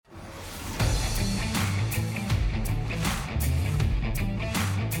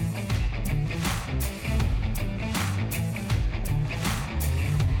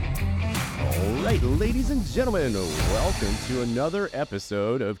right, ladies and gentlemen, welcome to another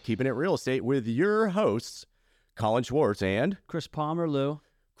episode of Keeping It Real Estate with your hosts, Colin Schwartz and Chris Palmer, Lou.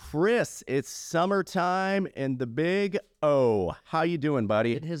 Chris. It's summertime and the big O. How you doing,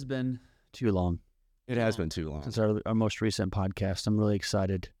 buddy? It has been too long. It has been too long. Since our most recent podcast. I'm really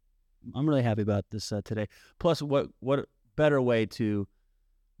excited. I'm really happy about this today. Plus, what better way to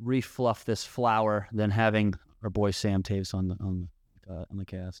refluff this flower than having our boy Sam Tewes on the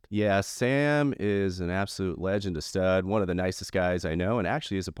cast? Yeah, Sam is an absolute legend, a stud, one of the nicest guys I know, and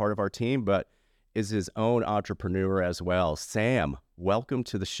actually is a part of our team, but is his own entrepreneur as well. Sam, welcome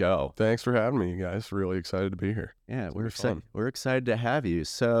to the show. Thanks for having me, you guys. Really excited to be here. Yeah, we're excited. We're excited to have you.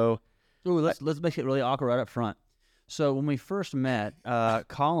 So, let's make it really awkward right up front. So when we first met,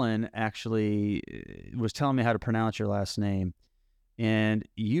 Colin actually was telling me how to pronounce your last name, and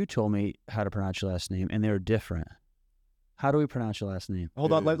you told me how to pronounce your last name, and they're different. How do we pronounce your last name?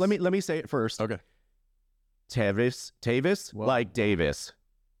 Hold on, let me say it first. Okay. Tewes, Well, like Davis.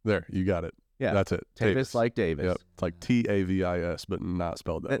 There, you got it. Yeah, That's it. Tewes like Davis. Yep. It's like Tavis, but not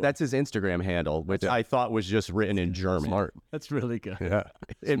spelled that way. That's his Instagram handle, which I thought was just written in German. Smart. That's really good. Yeah.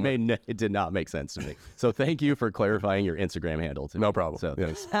 It did not make sense to me. So thank you for clarifying your Instagram handle to me. No problem. So,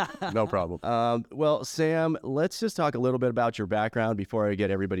 Yes. No problem. well, Sam, let's just talk a little bit about your background before I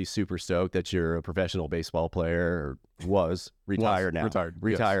get everybody super stoked that you're a professional baseball player, or was retired now.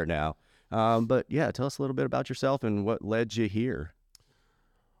 Retired, yes. Now. But yeah, tell us a little bit about yourself and what led you here.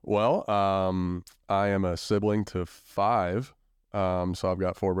 Well, I am a sibling to 5. So I've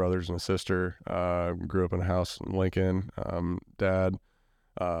got 4 brothers and a sister. Grew up in a house in Lincoln. Dad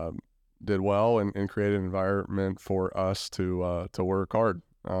did well and created an environment for us to work hard.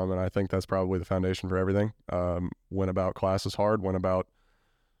 And I think that's probably the foundation for everything. Went about classes hard, went about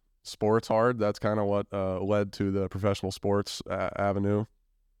sports hard. That's kind of what led to the professional sports avenue.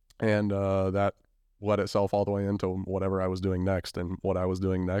 And that led itself all the way into whatever I was doing next. And what I was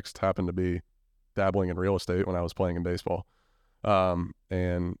doing next happened to be dabbling in real estate when I was playing in baseball.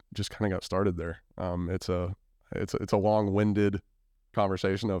 And just kind of got started there. It's a long-winded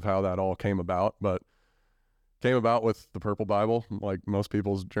conversation of how that all came about, but came about with the Purple Bible, like most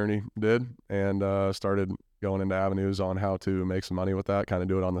people's journey did, and started going into avenues on how to make some money with that, kind of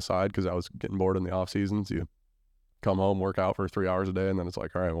do it on the side because I was getting bored in the off seasons. You come home, work out for 3 hours a day, and then it's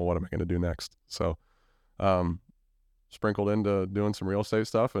like, all right, well, what am I going to do next? So sprinkled into doing some real estate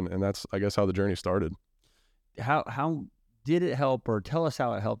stuff, and that's, I guess, how the journey started. How did it help, or tell us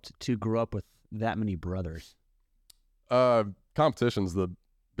how it helped to grow up with that many brothers? Competition's the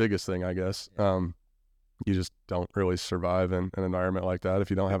biggest thing, I guess. You just don't really survive in an environment like that. If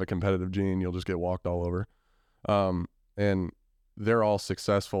you don't have a competitive gene, you'll just get walked all over. And they're all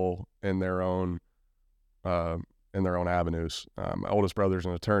successful in their own avenues. My oldest brother's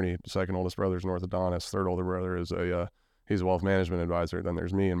an attorney. Second oldest brother's an orthodontist. Third older brother is he's a wealth management advisor. Then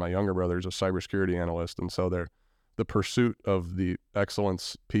there's me, and my younger brother's a cybersecurity analyst. And so the pursuit of the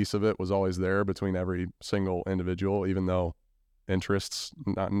excellence piece of it was always there between every single individual, even though interests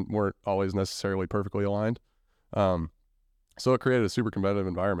weren't always necessarily perfectly aligned. So it created a super competitive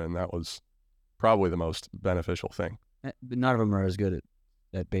environment, and that was probably the most beneficial thing. But none of them are as good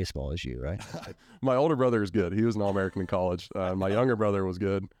at baseball as you, right? My older brother is good. He was an All-American in college. My younger brother was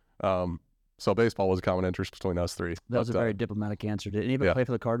good. So baseball was a common interest between us 3. That was a very diplomatic answer. Did anybody play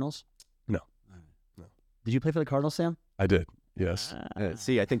for the Cardinals? No. No. Did you play for the Cardinals, Sam? I did. Yes.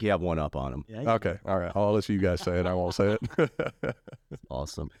 See, I think you have one up on him. Yeah, Okay. All right. I'll let you guys say it. I won't say it.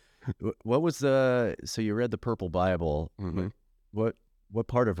 Awesome. What was so you read the Purple Bible. Mm-hmm. What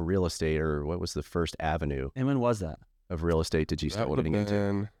part of real estate, or what was the first avenue And when was that? of real estate did you That start would have getting into?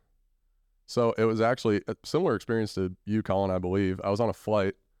 been. So it was actually a similar experience to you, Colin, I believe. I was on a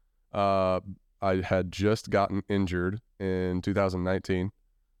flight. I had just gotten injured in 2019.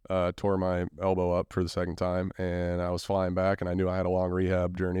 Tore my elbow up for the second time, and I was flying back, and I knew I had a long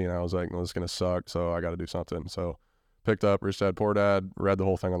rehab journey, and I was like, no, this is going to suck, so I got to do something. So picked up Rich Dad, Poor Dad, read the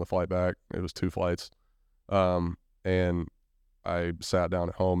whole thing on the flight back. It was 2 flights. And I sat down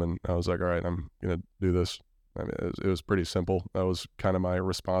at home, and I was like, all right, I'm going to do this. I mean, it was pretty simple. That was kind of my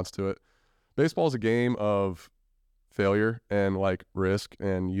response to it. Baseball is a game of failure and like risk,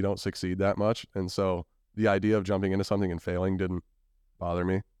 and you don't succeed that much. And so the idea of jumping into something and failing didn't bother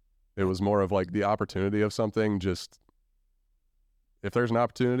me. It was more of like the opportunity of something. Just if there's an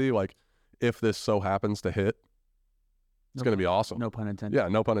opportunity, like if this so happens to hit, it's going to be awesome. No pun intended. Yeah,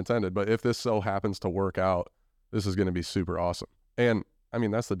 no pun intended. But if this so happens to work out, this is going to be super awesome. And I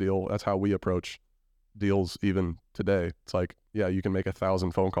mean, that's the deal. That's how we approach deals even today. It's like, yeah, you can make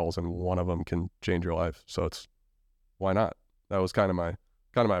 1,000 phone calls and one of them can change your life. So it's, why not? That was kind of my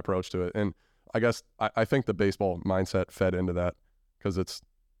approach to it. And I guess I think the baseball mindset fed into that because it's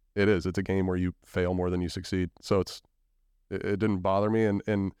a game where you fail more than you succeed. So it didn't bother me,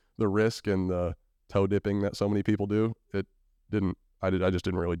 and the risk and the toe dipping that so many people do, it didn't. I just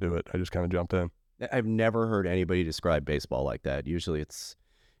didn't really do it. I just kind of jumped in. I've never heard anybody describe baseball like that. Usually it's,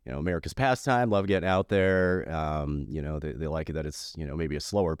 America's pastime, love getting out there. They like it that it's, maybe a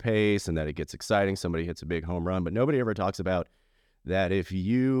slower pace and that it gets exciting. Somebody hits a big home run, but nobody ever talks about that if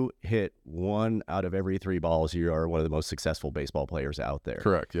you hit 1 out of every 3 balls, you are one of the most successful baseball players out there.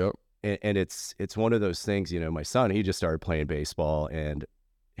 Correct. Yep. And it's one of those things, my son, he just started playing baseball, and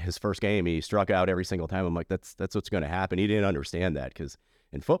his first game, he struck out every single time. I'm like, that's what's going to happen. He didn't understand that because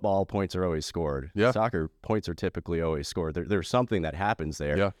in football, points are always scored. Yeah. Soccer, points are typically always scored. There's something that happens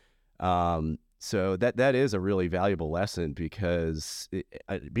there. Yeah. So that is a really valuable lesson because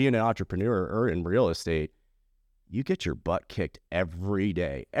being an entrepreneur or in real estate, you get your butt kicked every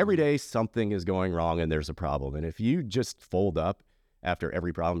day. Every day something is going wrong and there's a problem. And if you just fold up after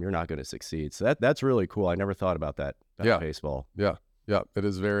every problem, you're not going to succeed. So that's really cool. I never thought about that about baseball. Yeah. Yeah. It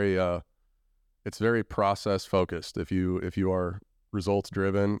is very it's very process focused. If you are results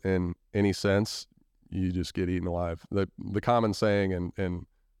driven in any sense, you just get eaten alive. The common saying in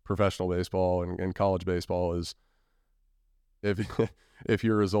professional baseball and college baseball is if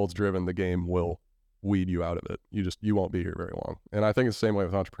you're results driven, the game will weed you out of it. You won't be here very long. And I think it's the same way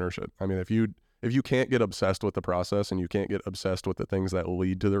with entrepreneurship. I mean, if you can't get obsessed with the process and you can't get obsessed with the things that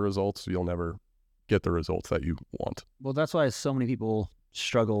lead to the results, you'll never get the results that you want. Well, that's why so many people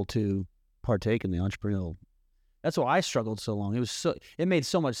struggle to partake in the entrepreneurial. That's why I struggled so long. It made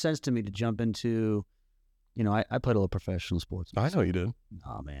so much sense to me to jump into, I played a little professional sports. I know you did.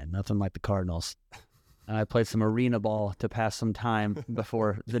 Oh man, nothing like the Cardinals. And I played some arena ball to pass some time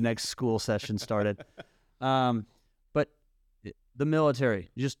before the next school session started. But the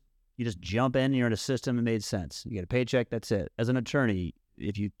military, you just jump in, you're in a system, it made sense. You get a paycheck, that's it. As an attorney,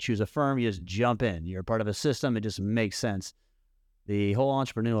 if you choose a firm, you just jump in. You're part of a system, it just makes sense. The whole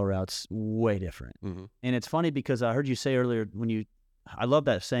entrepreneurial route's way different. Mm-hmm. And it's funny because I heard you say earlier I love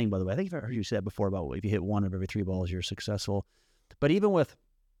that saying, by the way. I think I've heard you say that before about if you hit 1 of every 3 balls, you're successful. But even with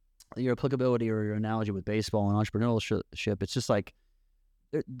your applicability or your analogy with baseball and entrepreneurship, it's just like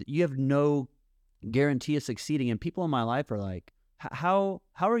you have no guarantee of succeeding. And people in my life are like, how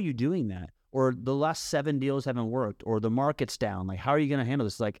are you doing that? Or the last 7 deals haven't worked, or the market's down. Like, how are you going to handle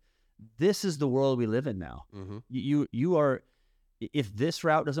this? Like, this is the world we live in now. Mm-hmm. You are, if this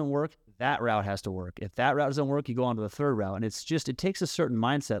route doesn't work, that route has to work. If that route doesn't work, you go on to the third route. And it's just, it takes a certain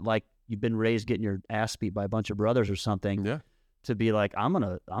mindset, like you've been raised getting your ass beat by a bunch of brothers or something. Yeah. To be like, I'm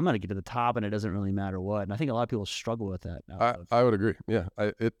gonna get to the top, and it doesn't really matter what. And I think a lot of people struggle with that. I would agree. Yeah,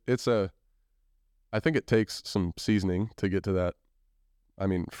 I think it takes some seasoning to get to that. I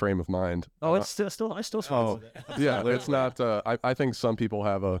mean, frame of mind. Oh, it's still I still struggle with it. Yeah, it's not. I think some people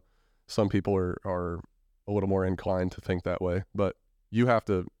are a little more inclined to think that way, but you have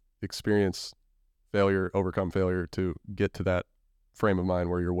to experience failure, overcome failure to get to that frame of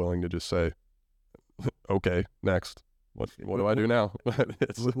mind where you're willing to just say, okay, next. What do I do now?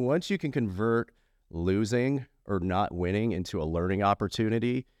 Once you can convert losing or not winning into a learning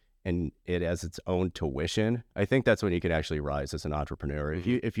opportunity and it as its own tuition, I think that's when you can actually rise as an entrepreneur.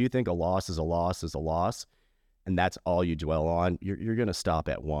 Mm-hmm. If you think a loss is a loss, and that's all you dwell on, you're going to stop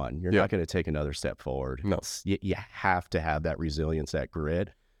at 1. You're not going to take another step forward. No. You have to have that resilience, that grit.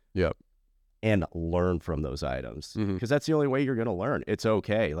 Yep. And learn from those items because that's the only way you're going to learn. It's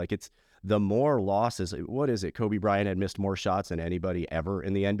okay. Like the more losses, what is it? Kobe Bryant had missed more shots than anybody ever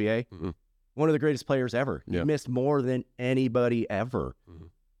in the NBA. Mm-hmm. One of the greatest players ever. Yeah. He missed more than anybody ever. Mm-hmm.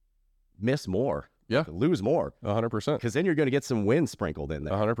 Miss more. Yeah. Lose more. 100%. Because then you're going to get some wins sprinkled in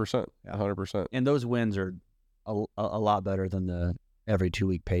there. 100%. 100%. And those wins are a lot better than the every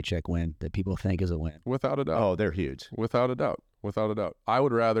 2-week paycheck win that people think is a win. Without a doubt. Oh, they're huge. Without a doubt. I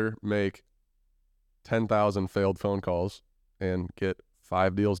would rather make 10,000 failed phone calls and get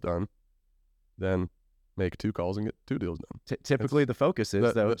 5 deals done than make 2 calls and get 2 deals done. Typically, the focus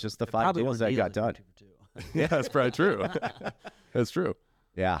is just the 5 deals that got done. Yeah, that's probably true. That's true.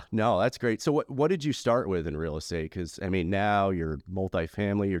 Yeah, no, that's great. So what did you start with in real estate? Because, I mean, now you're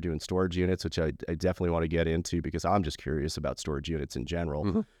multifamily, you're doing storage units, which I definitely want to get into because I'm just curious about storage units in general.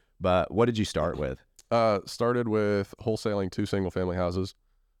 Mm-hmm. But what did you start with? Started with wholesaling 2 single-family houses.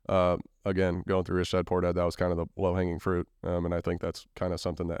 Again, going through Rich Dad Poor Dad, that was kind of the low-hanging fruit. And I think that's kind of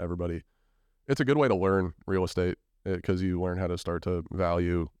something that it's a good way to learn real estate because you learn how to start to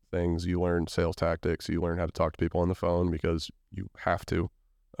value things. You learn sales tactics. You learn how to talk to people on the phone because you have to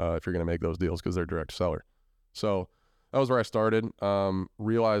if you're going to make those deals because they're direct seller. So that was where I started.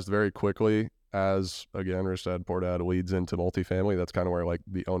 Realized very quickly as, again, Rich Dad, Poor Dad leads into multifamily, that's kind of where like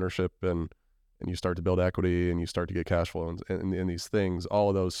the ownership and you start to build equity and you start to get cash flow and these things, all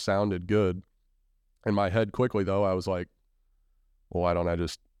of those sounded good. In my head quickly though, I was like, well, why don't I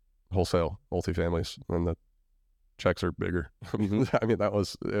just wholesale multifamilies and the checks are bigger? I mean, that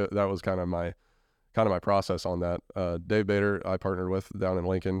was kind of my process on that. Dave Bader, I partnered with down in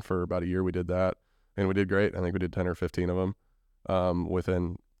Lincoln for about a year. We did that and we did great. I think we did 10 or 15 of them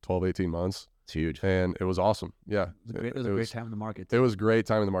within 12, 18 months. It's huge. And it was awesome. Yeah. It was a great time in the market. It was a great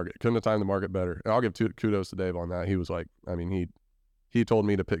time in the market. Couldn't have timed the market better. And I'll give kudos to Dave on that. He was like, I mean, he told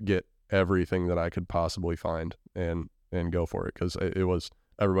me to get everything that I could possibly find and go for it, because it was,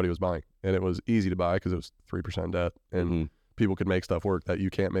 everybody was buying and it was easy to buy because it was 3% debt and people could make stuff work that you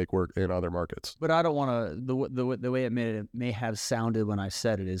can't make work in other markets. But I don't want to, the way it may have sounded when I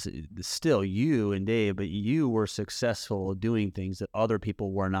said it is still you and Dave, but you were successful doing things that other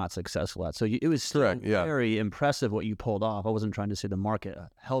people were not successful at. So it was still Correct, yeah. very impressive what you pulled off. I wasn't trying to say the market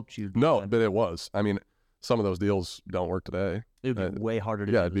helped you. No, but it was. I mean, some of those deals don't work today. It would be way harder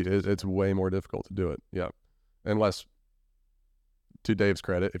to do. Yeah, it's way more difficult to do it. Yeah. Unless, to Dave's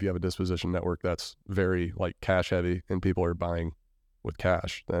credit, if you have a disposition network that's very like cash heavy and people are buying with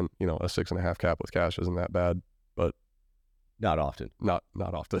cash, then, you know, a 6.5 cap with cash isn't that bad, but not often. Not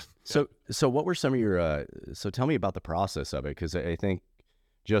often. So what were some of your, so tell me about the process of it. Cause I think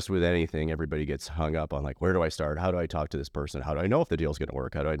just with anything, everybody gets hung up on like, where do I start? How do I talk to this person? How do I know if the deal's going to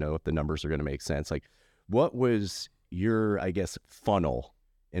work? How do I know if the numbers are going to make sense? Like, what was your, I guess, funnel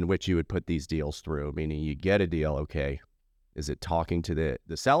in which you would put these deals through? Meaning you get a deal, okay. Is it talking to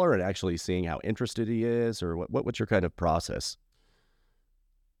the seller and actually seeing how interested he is, or what's your kind of process?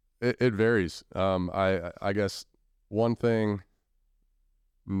 It varies. I guess one thing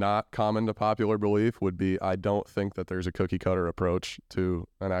not common to popular belief would be, I don't think that there's a cookie cutter approach to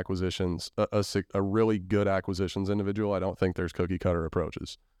an acquisitions, a really good acquisitions individual. I don't think there's cookie cutter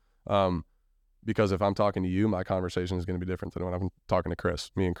approaches. Because if I'm talking to you, my conversation is going to be different than when I'm talking to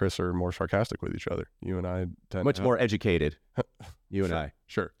Chris. Me and Chris are more sarcastic with each other. You and I tend much more educated. You and sure, I.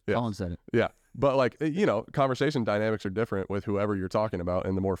 Sure. Yeah. Colin said it. Yeah. But like, you know, conversation dynamics are different with whoever you're talking about,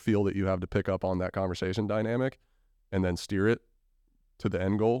 and the more feel that you have to pick up on that conversation dynamic and then steer it to the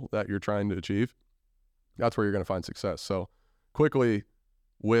end goal that you're trying to achieve, that's where you're going to find success. So quickly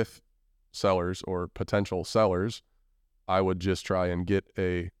with sellers or potential sellers, I would just try and get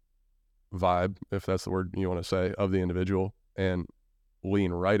a vibe, if that's the word you want to say, of the individual and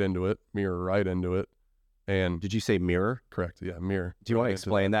lean right into it, mirror right into it. And did you say mirror? Correct. Yeah. Mirror. Do you want to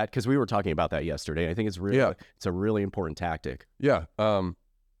explain that? Because we were talking about that yesterday. I think it's really, it's a really important tactic. Yeah.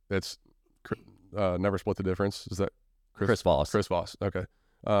 It's Never Split the Difference. Is that Chris Voss? Chris Voss. Okay.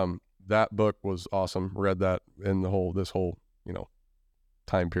 That book was awesome. Read that in this whole, you know,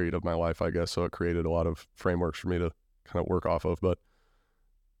 time period of my life, I guess. So it created a lot of frameworks for me to kind of work off of. But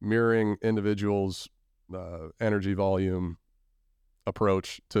mirroring individuals' energy volume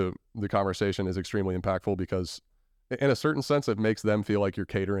approach to the conversation is extremely impactful, because in a certain sense, it makes them feel like you're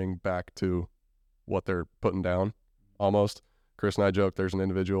catering back to what they're putting down almost. Chris and I joke, there's an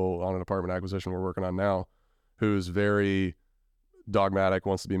individual on an apartment acquisition we're working on now who's very dogmatic,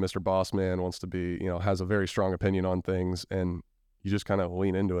 wants to be Mr. Boss Man, wants to be, you know, has a very strong opinion on things, and you just kind of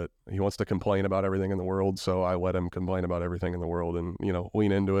lean into it. He wants to complain about everything in the world, so I let him complain about everything in the world and, you know,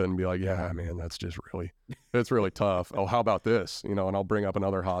 lean into it and be like, yeah, man, that's just really, it's really tough. Oh, how about this? You know, and I'll bring up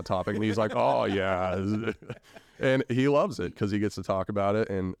another hot topic and he's like, oh yeah. And he loves it because he gets to talk about it,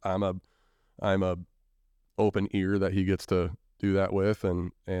 and I'm a open ear that he gets to do that with,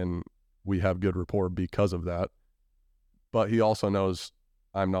 and we have good rapport because of that. But he also knows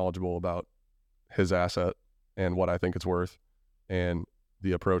I'm knowledgeable about his asset and what I think it's worth, and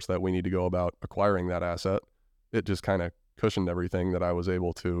the approach that we need to go about acquiring that asset. It just kind of cushioned everything that I was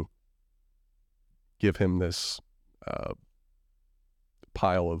able to give him this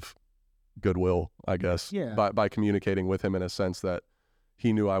pile of goodwill, I guess, by communicating with him in a sense that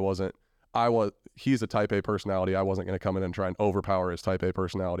he knew he's a type A personality. I wasn't going to come in and try and overpower his type A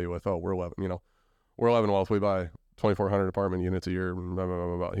personality with, oh, we're 11 Wealth, we buy 2,400 apartment units a year, blah, blah,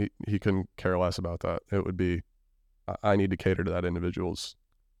 blah, blah, blah. He couldn't care less about that. It would be, I need to cater to that individual's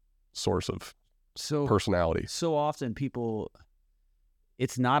source of personality. So often people,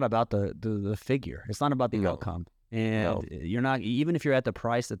 it's not about the figure. It's not about the outcome. And you're not, even if you're at the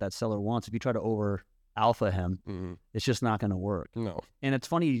price that seller wants, if you try to over alpha him, it's just not going to work. No. And it's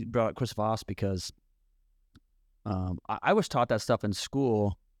funny you brought up Chris Voss, because I was taught that stuff in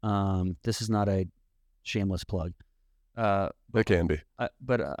school. This is not a shameless plug. It can be.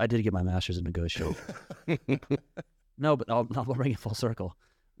 But I did get my master's in negotiation. No, but I'll bring it full circle.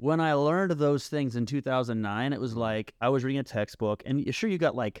 when I learned those things in 2009, it was like I was reading a textbook, and sure, you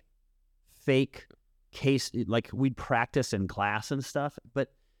got like fake case, like we'd practice in class and stuff,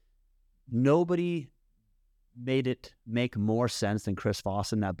 but nobody made it make more sense than Chris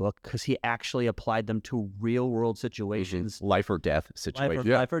Voss in that book because he actually applied them to real world situations, Life or death situation.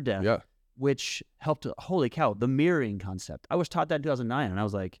 life or death, Yeah. which helped. Holy cow, the mirroring concept. I was taught that in 2009, and I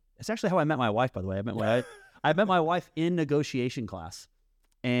was like, it's actually how I met my wife, by the way. I met my wife in negotiation class.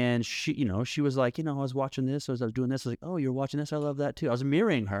 And she, she was like, I was watching this, I was doing this. I was like, oh, you're watching this? I love that too. I was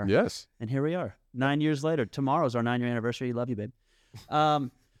mirroring her. Yes. And here we are, 9 years later. Tomorrow's our 9-year anniversary. Love you, babe.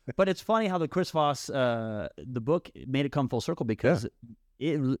 But it's funny how the Chris Voss, the book made it come full circle because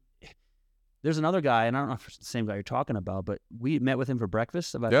there's another guy, and I don't know if it's the same guy you're talking about, but we met with him for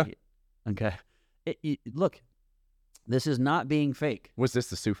breakfast. Okay. Look, this is not being fake. Was this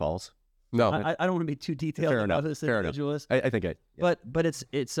the Sioux Falls? No. I don't want to be too detailed Fair about enough. this Fair individual is. I think But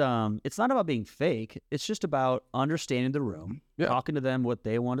it's not about being fake. It's just about understanding the room, talking to them what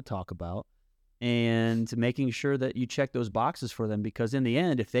they want to talk about, and making sure that you check those boxes for them. Because in the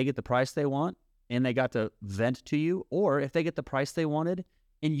end, if they get the price they want and they got to vent to you, or if they get the price they wanted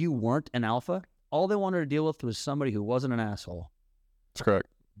and you weren't an alpha, all they wanted to deal with was somebody who wasn't an asshole. That's correct.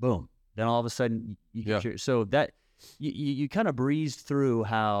 Boom. Then all of a sudden, so that. You kind of breezed through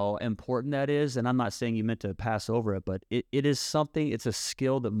how important that is, and I'm not saying you meant to pass over it, but it is something, it's a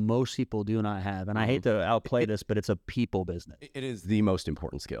skill that most people do not have. And I hate to outplay this, but it's a people business. It is the most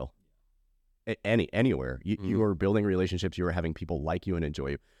important skill. Anywhere. You are building relationships, you are having people like you and enjoy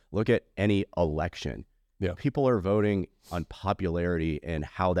you. Look at any election. Yeah. People are voting on popularity and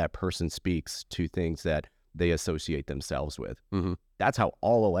how that person speaks to things that they associate themselves with. Mm-hmm. That's how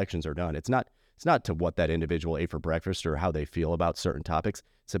all elections are done. It's not to what that individual ate for breakfast or how they feel about certain topics.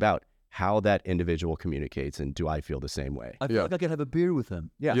 It's about how that individual communicates, and do I feel the same way? I feel like I could have a beer with him.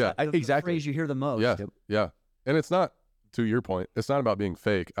 Yeah. The Exactly. phrase you hear the most. Yeah. Yeah. And it's not, to your point, it's not about being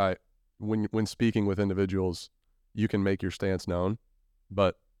fake. When speaking with individuals, you can make your stance known,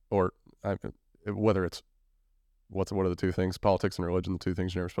 whether it's, what are the two things? Politics and religion, the two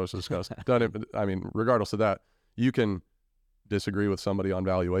things you're never supposed to discuss. Regardless of that, you can disagree with somebody on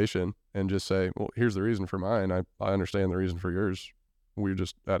valuation and just say, well, here's the reason for mine. I understand the reason for yours. We're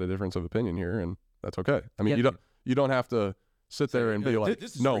just at a difference of opinion here, and that's okay. I mean, you don't have to sit there and be like,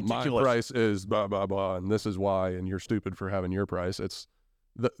 no, my price is blah, blah, blah, and this is why, and you're stupid for having your price. It's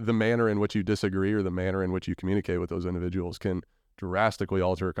the manner in which you disagree or the manner in which you communicate with those individuals can drastically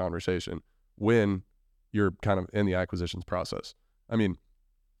alter a conversation when you're kind of in the acquisitions process. I mean,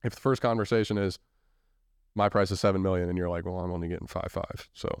 if the first conversation is, my price is $7 million, and you're like, well, I'm only getting 5.5,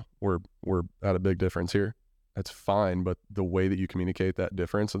 so we're at a big difference here. That's fine, but the way that you communicate that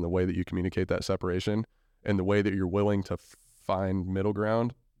difference, and the way that you communicate that separation, and the way that you're willing to find middle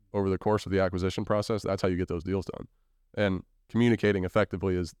ground over the course of the acquisition process, that's how you get those deals done. And communicating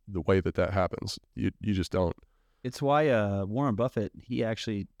effectively is the way that happens. You just don't. It's why Warren Buffett, he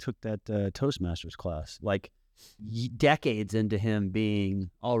actually took that Toastmasters class. Like decades into him being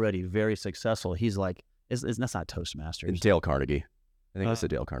already very successful, he's like, that's not Toastmasters. It's Dale Carnegie. I think it's a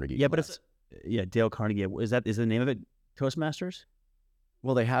Dale Carnegie Yeah, class. but Dale Carnegie. Is the name of it Toastmasters?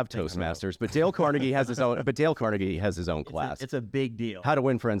 Well, they have Toastmasters, but Dale Carnegie has his own. But Dale Carnegie has his own class. It's a big deal. How to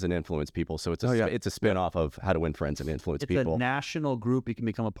Win Friends and Influence People. So it's a spin-off of How to Win Friends and Influence People. It's a national group you can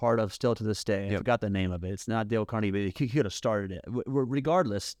become a part of still to this day. I forgot the name of it. It's not Dale Carnegie, but he could have started it.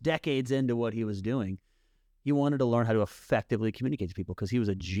 Regardless, decades into what he was doing, he wanted to learn how to effectively communicate to people because he was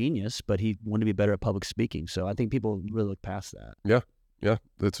a genius, but he wanted to be better at public speaking. So I think people really look past that. Yeah.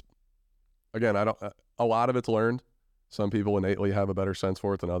 It's, again, a lot of it's learned. Some people innately have a better sense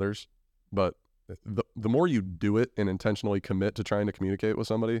for it than others, but the more you do it and intentionally commit to trying to communicate with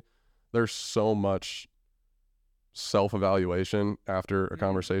somebody, there's so much self-evaluation after a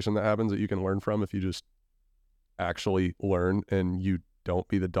conversation that happens that you can learn from if you just actually learn and you don't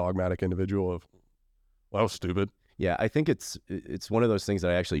be the dogmatic individual of, well, that was stupid. Yeah, I think it's one of those things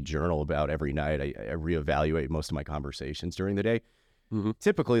that I actually journal about every night. I reevaluate most of my conversations during the day. Mm-hmm.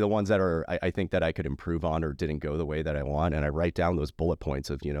 Typically the ones that are I think that I could improve on or didn't go the way that I want, and I write down those bullet points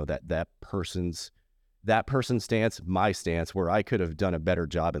of that person's stance, my stance, where I could have done a better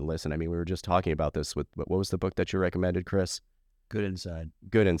job and listen. I mean, we were just talking about this with what was the book that you recommended, Chris? Good Inside,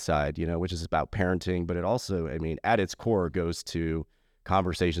 which is about parenting, but it also, I mean, at its core goes to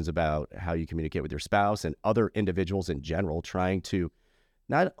conversations about how you communicate with your spouse and other individuals in general, trying to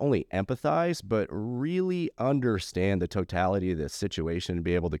not only empathize, but really understand the totality of the situation and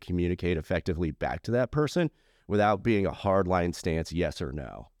be able to communicate effectively back to that person without being a hardline stance, yes or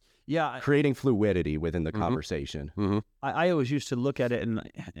no. Yeah, creating fluidity within the Mhm. conversation. Mm-hmm. I always used to look at it, and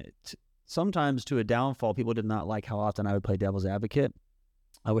sometimes to a downfall, people did not like how often I would play devil's advocate.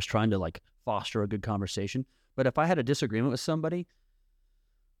 I was trying to like foster a good conversation. But if I had a disagreement with somebody,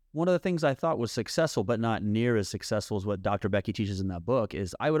 one of the things I thought was successful, but not near as successful as what Dr. Becky teaches in that book,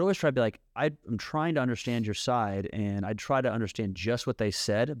 is I would always try to be like, I'm trying to understand your side, and I'd try to understand just what they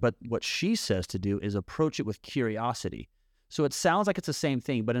said. But what she says to do is approach it with curiosity. So it sounds like it's the same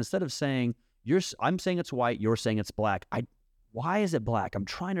thing, but instead of saying, I'm saying it's white, you're saying it's black. Why is it black? I'm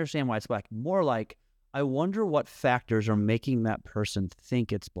trying to understand why it's black. More like, I wonder what factors are making that person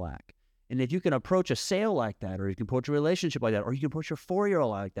think it's black. And if you can approach a sale like that, or you can approach a relationship like that, or you can approach your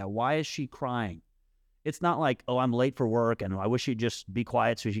 4-year-old like that, why is she crying? It's not like, oh, I'm late for work and I wish she'd just be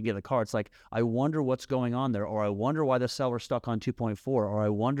quiet so she can get the car. It's like, I wonder what's going on there, or I wonder why the seller's stuck on 2.4, or I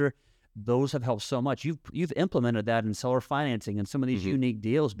wonder. Those have helped so much. You've implemented that in seller financing and some of these Mm-hmm. unique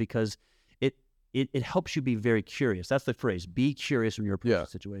deals because it helps you be very curious. That's the phrase. Be curious when you're approaching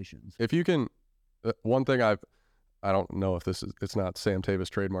situations. If you can, one thing I don't know if it's not Sam Tewes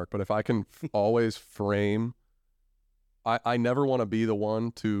trademark, but if I can always frame, I never want to be the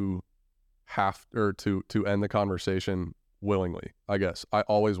one to to end the conversation willingly. I guess I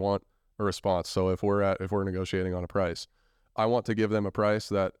always want a response. So if we're negotiating on a price, I want to give them a price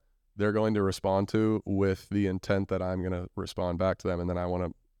that they're going to respond to with the intent that I'm going to respond back to them. And then I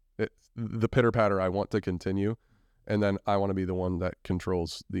want the pitter patter, I want to continue. And then I want to be the one that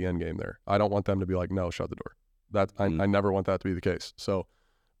controls the end game there. I don't want them to be like, no, shut the door. I never want that to be the case. So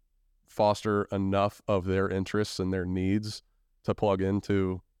foster enough of their interests and their needs to plug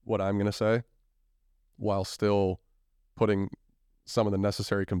into what I'm going to say, while still putting some of the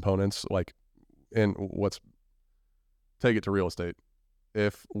necessary components, like take it to real estate.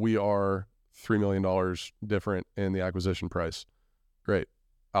 If we are $3 million different in the acquisition price, great.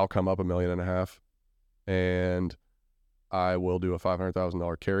 I'll come up $1.5 million and I will do a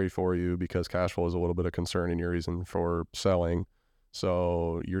 $500,000 carry for you because cash flow is a little bit of concern in your reason for selling.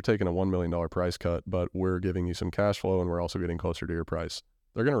 So you're taking a $1 million price cut, but we're giving you some cash flow and we're also getting closer to your price.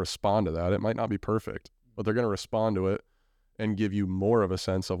 They're going to respond to that. It might not be perfect, but they're going to respond to it and give you more of a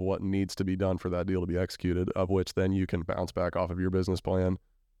sense of what needs to be done for that deal to be executed, of which then you can bounce back off of your business plan,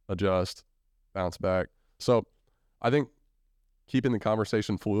 adjust, bounce back. So I think keeping the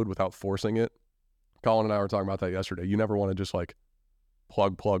conversation fluid without forcing it. Colin and I were talking about that yesterday. You never want to just like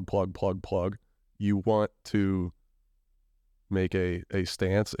plug. You want to make a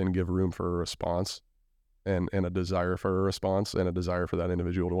stance and give room for a response and a desire for a response and a desire for that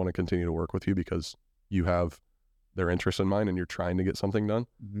individual to want to continue to work with you because you have their interest in mind and you're trying to get something done.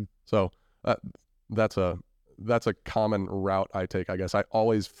 Mm-hmm. So that's a common route I take, I guess. I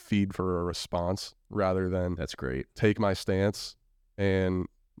always feed for a response rather than That's great. take my stance and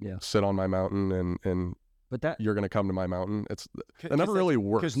sit on my mountain and but that you're going to come to my mountain. That never really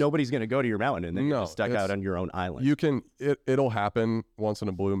works. Because nobody's going to go to your mountain and then you're just stuck out on your own island. It'll happen once in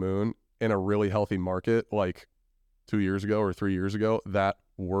a blue moon in a really healthy market like 2 years ago or 3 years ago. That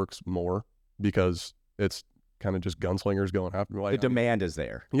works more because it's kind of just gunslingers going after me. The demand is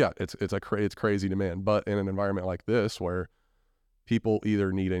there. Yeah, it's crazy demand. But in an environment like this where people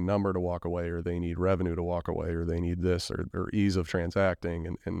either need a number to walk away or they need revenue to walk away or they need this or ease of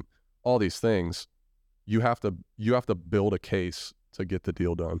transacting and all these things, you have to build a case to get the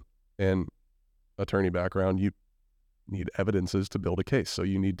deal done. And attorney background, you need evidences to build a case. So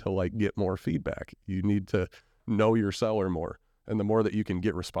you need to like get more feedback. You need to know your seller more. And the more that you can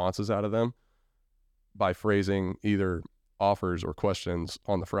get responses out of them by phrasing either offers or questions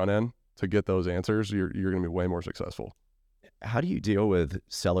on the front end to get those answers, you're going to be way more successful. How do you deal with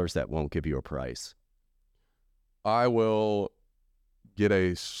sellers that won't give you a price? I will get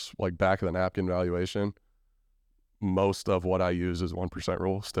a like back of the napkin valuation. Most of what I use is 1%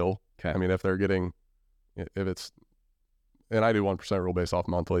 rule still. Okay. I mean, if it's, and I do 1% rule based off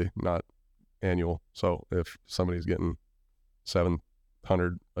monthly, not annual. So if somebody's getting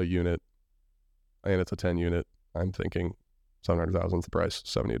 700 a unit and it's a 10 unit, I'm thinking 700,000 is the price,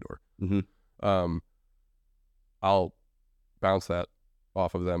 70 a door. Mm-hmm. I'll bounce that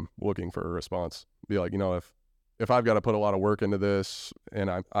off of them looking for a response. Be like, if I've got to put a lot of work into this and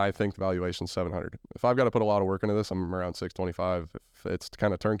I think the valuation's 700. If I've got to put a lot of work into this, I'm around 625. If it's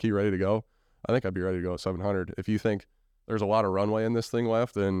kind of turnkey ready to go, I think I'd be ready to go at 700. If you think there's a lot of runway in this thing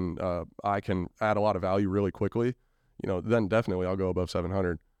left and I can add a lot of value really quickly, then definitely I'll go above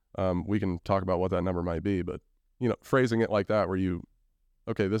 700. We can talk about what that number might be, but phrasing it like that where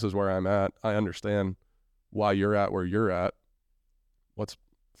okay, this is where I'm at. I understand why you're at where you're at. Let's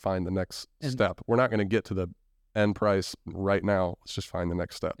find the next step. We're not going to get to the end price right now. Let's just find the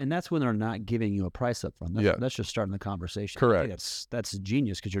next step. And that's when they're not giving you a price up front. That's just starting the conversation. Correct. I think that's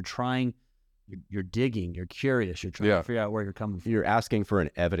genius because you're trying, you're digging, you're curious, you're trying to figure out where you're coming from. You're asking for an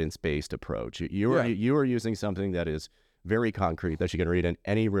evidence-based approach. You are using something that is very concrete that you can read in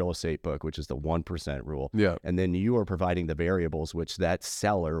any real estate book, which is the 1% rule. Yeah. And then you are providing the variables, which that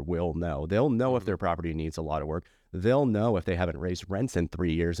seller will know. They'll know if their property needs a lot of work. They'll know if they haven't raised rents in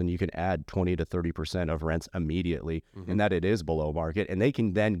 3 years, and you can add 20 to 30% of rents immediately, and that it is below market. And they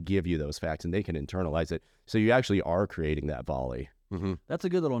can then give you those facts, and they can internalize it. So you actually are creating that volley. That's a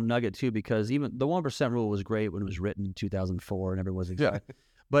good little nugget too, because even the 1% rule was great when it was written in 2004 and everyone was excited.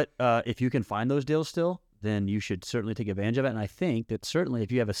 But if you can find those deals still, then you should certainly take advantage of it. And I think that certainly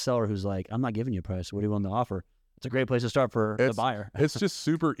if you have a seller who's like, I'm not giving you a price, what do you want to offer? It's a great place to start for the buyer. It's just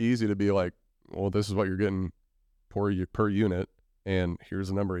super easy to be like, well, this is what you're getting per unit, and here's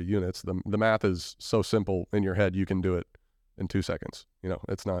the number of units. The math is so simple in your head, you can do it in 2 seconds.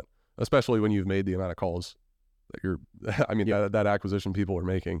 It's not, especially when you've made the amount of calls that that acquisition people are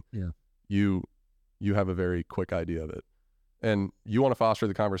making. Yeah. You have a very quick idea of it, and you want to foster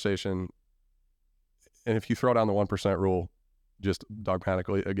the conversation. And if you throw down the 1% rule just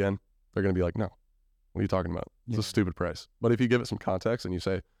dogmatically, again, they're going to be like, no, what are you talking about? It's a stupid price. But if you give it some context and you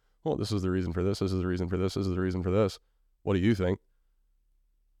say, well, this is the reason for this, this is the reason for this, this is the reason for this, what do you think?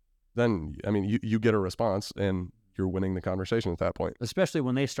 Then, you get a response, and you're winning the conversation at that point. Especially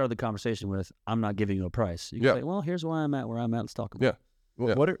when they start the conversation with, I'm not giving you a price. You can say, well, here's why I'm at where I'm at. Let's talk about it.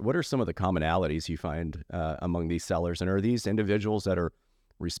 Well, what are some of the commonalities you find among these sellers? And are these individuals that are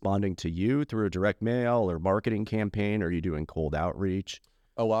responding to you through a direct mail or marketing campaign? Or are you doing cold outreach?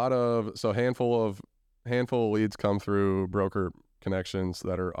 Handful of leads come through broker connections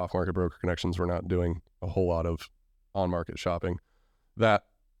that are off-market broker connections. We're not doing a whole lot of on-market shopping. That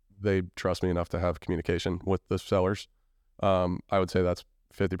they trust me enough to have communication with the sellers. I would say that's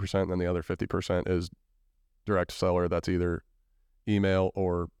 50%, and then the other 50% is direct seller. That's either email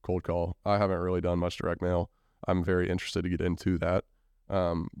or cold call. I haven't really done much direct mail. I'm very interested to get into that.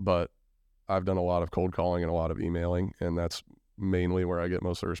 But I've done a lot of cold calling and a lot of emailing, and that's mainly where I get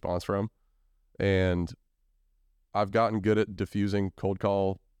most of the response from. And I've gotten good at diffusing cold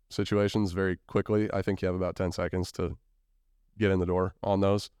call situations very quickly. I think you have about 10 seconds to get in the door on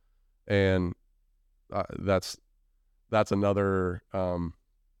those. And that's another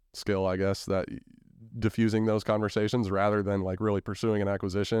skill, I guess, that diffusing those conversations rather than like really pursuing an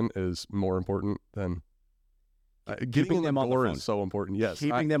acquisition is more important than Keeping them on the phone is so important. Yes.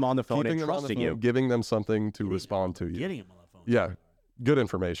 Keeping them on the phone and trusting you. Giving them something to respond to you. Getting them on the phone. Yeah. Good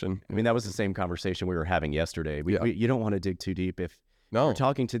information. I mean, that was the same conversation we were having yesterday. You don't want to dig too deep. If you're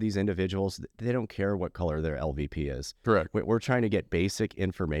talking to these individuals, they don't care what color their LVP is. Correct. We're trying to get basic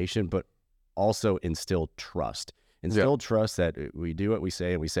information, but also instill trust. Instill trust that we do what we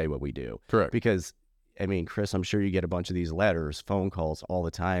say and we say what we do. Correct. Because, Chris, I'm sure you get a bunch of these letters, phone calls all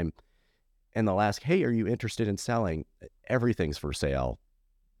the time. And they'll ask, hey, are you interested in selling? Everything's for sale.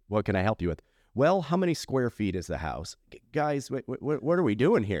 What can I help you with? Well, how many square feet is the house? Guys, what are we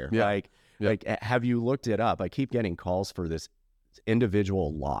doing here? Yeah. Like, have you looked it up? I keep getting calls for this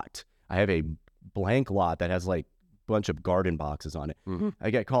individual lot. I have a blank lot that has like a bunch of garden boxes on it. Mm-hmm. I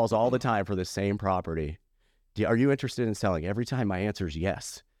get calls all the time for the same property. Are you interested in selling? Every time my answer is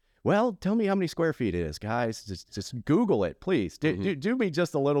yes. Well, tell me how many square feet it is, guys. Just Google it, please. Do me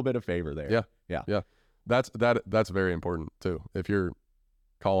just a little bit of favor there. Yeah. That's very important too. If you're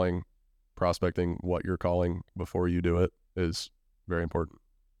calling, prospecting, what you're calling before you do it is very important.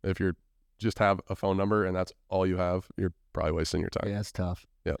 If you just have a phone number and that's all you have, you're probably wasting your time. Yeah, that's tough.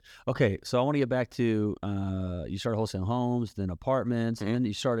 Yeah. Okay, so I want to get back to you started wholesaling homes, then apartments, and then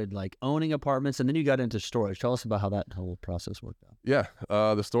you started like owning apartments, and then you got into storage. Tell us about how that whole process worked out. Yeah,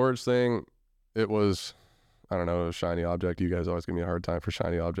 the storage thing, it was, I don't know, a shiny object. You guys always give me a hard time for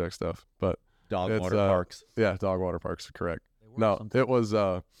shiny object stuff, but Dog water parks. Yeah, dog water parks are correct. No, it was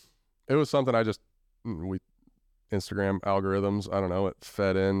something we Instagram algorithms. I don't know. It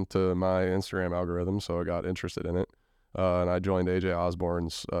fed into my Instagram algorithm, so I got interested in it. And I joined AJ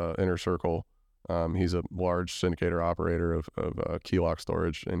Osborne's inner circle. He's a large syndicator operator of key lock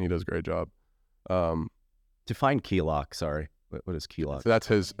storage, and he does a great job. Define key lock. Sorry, what is key lock? That's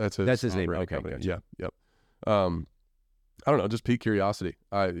his name. Okay, company. gotcha. Yeah, yep. I don't know, just piqued curiosity.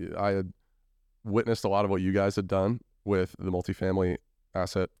 I had witnessed a lot of what you guys had done with the multifamily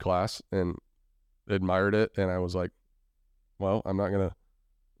asset class and admired it, and I was like, well, I'm not gonna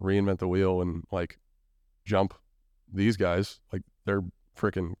reinvent the wheel and like jump these guys, like they're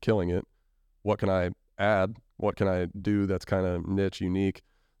freaking killing it. What can I add? What can I do that's kind of niche, unique,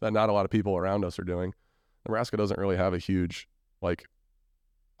 that not a lot of people around us are doing? Nebraska doesn't really have a huge like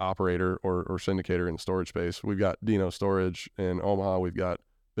operator or syndicator in the storage space. We've got Dino Storage in Omaha. We've got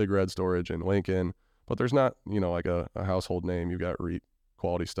Big Red Storage in Lincoln, but there's not, like a household name. You've got REIT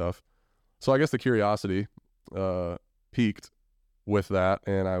quality stuff. So I guess the curiosity peaked with that,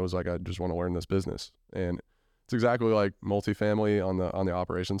 and I was like, I just want to learn this business. And it's exactly like multifamily on the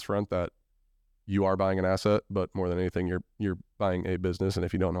operations front, that you are buying an asset, but more than anything, you're buying a business. And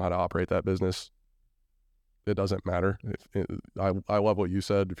if you don't know how to operate that business, it doesn't matter. I love what you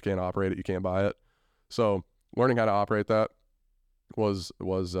said. If you can't operate it, you can't buy it. So learning how to operate that was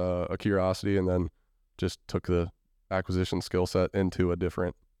a curiosity, and then just took the acquisition skill set into a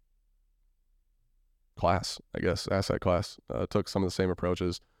different class, I guess, asset class. Took some of the same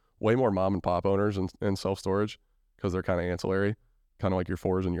approaches. Way more mom and pop owners in self-storage, because they're kind of ancillary, kind of like your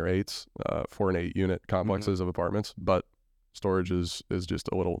 4s and your 8s, 4 and 8 unit complexes of apartments. But storage is just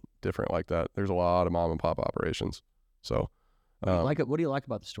a little different like that. There's a lot of mom and pop operations. So What do you like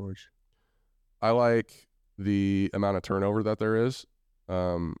about the storage? I like the amount of turnover that there is.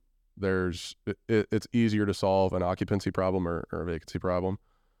 It's easier to solve an occupancy problem or a vacancy problem,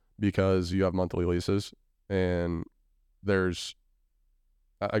 because you have monthly leases, and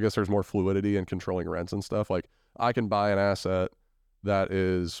I guess there's more fluidity in controlling rents and stuff. Like, I can buy an asset that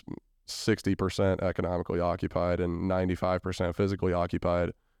is 60% economically occupied and 95% physically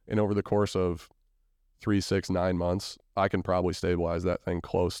occupied, and over the course of 3, 6, 9 months, I can probably stabilize that thing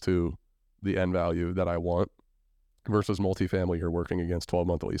close to the end value that I want. Versus multifamily, you're working against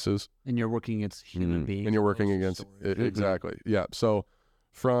 12-month leases, And you're working against human beings. and you're working opposed to against storage. exactly, yeah. So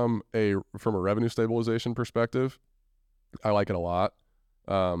from a revenue stabilization perspective, I like it a lot.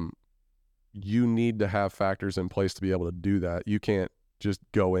 You need to have factors in place to be able to do that. You can't just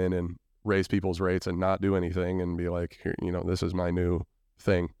go in and raise people's rates and not do anything and be like, here, this is my new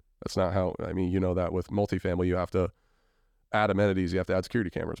thing. That's not how, that with multifamily, you have to add amenities, you have to add security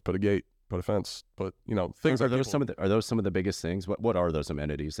cameras, put a gate, put a fence, put, things. Are those some of the biggest things? What are those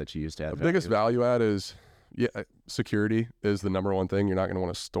amenities that you used to add? The biggest value add is, security is the number one thing. You're not going to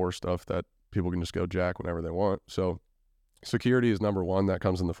want to store stuff that people can just go jack whenever they want. So security is number one. That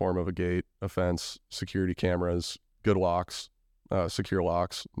comes in the form of a gate, a fence, security cameras, good locks, secure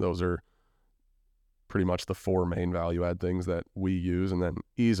locks. Those are pretty much the 4 main value add things that we use. And then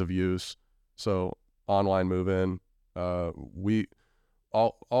ease of use. So online move-in.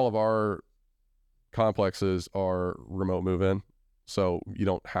 All of our complexes are remote move-in. So you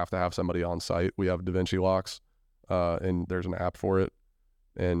don't have to have somebody on site. We have DaVinci locks, and there's an app for it.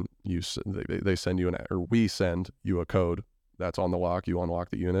 And they send you we send you a code that's on the lock. You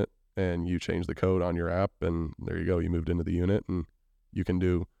unlock the unit, and you change the code on your app, and there you go. You moved into the unit, and you can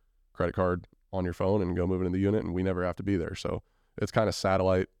do credit card on your phone and go move into the unit, and we never have to be there. So it's kind of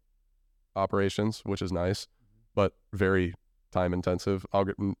satellite operations, which is nice, but very time intensive. I'll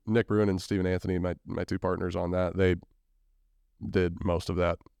get Nick Bruin and Stephen Anthony, my 2 partners on that. They did most of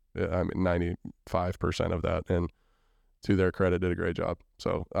that. 95% of that, and to their credit, did a great job.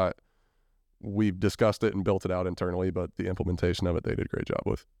 So we've discussed it and built it out internally, but the implementation of it, they did a great job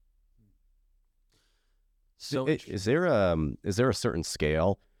with. So Is there a certain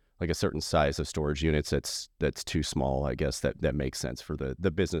scale, like a certain size of storage units that's too small, I guess, that makes sense for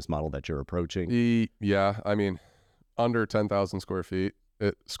the business model that you're approaching? Yeah, under 10,000 square feet.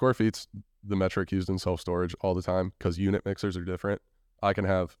 Square feet's the metric used in self-storage all the time, because unit mixers are different. I can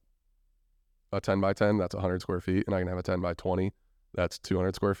have a 10 by 10, that's 100 square feet, and I can have a 10 by 20, that's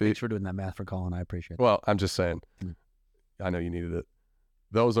 200 square feet. thanks for doing that math for Colin. I appreciate it. Well, I'm just saying, I know you needed it.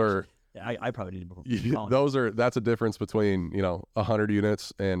 Those are, Yeah, I probably need to Colin. that's a difference between, 100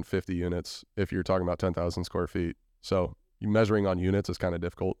 units and 50 units if you're talking about 10,000 square feet. So measuring on units is kind of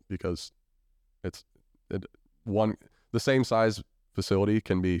difficult, because the same size facility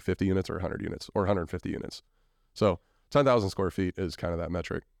can be 50 units or 100 units or 150 units. So 10,000 square feet is kind of that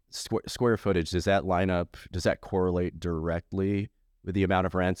metric. Square footage, does that correlate directly with the amount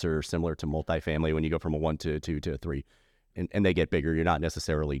of rents, or similar to multifamily when you go from a 1 to a 2 to a 3 and they get bigger, you're not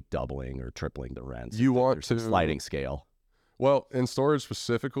necessarily doubling or tripling the rents? You want There's some sliding scale. Well, in storage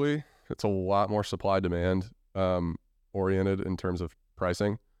specifically, it's a lot more supply demand oriented in terms of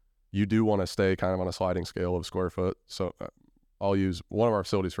pricing. You do want to stay kind of on a sliding scale of square foot. So I'll use one of our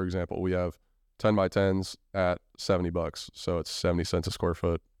facilities, for example. We have 10 by 10s at $70. So it's 70 cents a square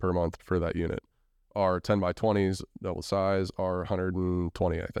foot per month for that unit. Our 10 by 20s, double size, are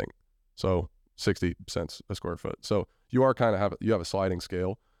 120, I think. So 60 cents a square foot. So you are kind of you have a sliding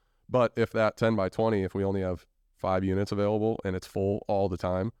scale. But if that 10 by 20, if we only have 5 units available and it's full all the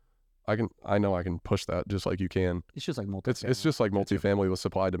time, I know I can push that just like you can. It's just like multifamily. It's just like multifamily with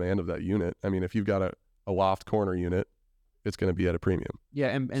supply demand of that unit. If you've got a loft corner unit, it's going to be at a premium. Yeah,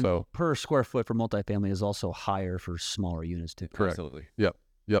 and So per square foot for multifamily is also higher for smaller units too. correct. Absolutely. Yep.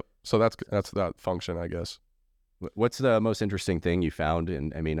 So that's that function, I guess. What's the most interesting thing you found?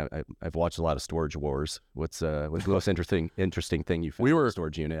 And I mean, I've watched a lot of storage wars. What's the most interesting thing you found in a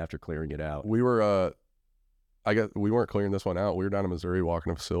storage unit after clearing it out? We were we weren't clearing this one out. We were down in Missouri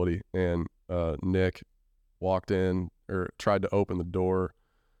walking a facility, and Nick walked in or tried to open the door,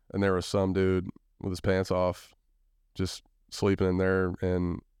 and there was some dude with his pants off, just sleeping in there,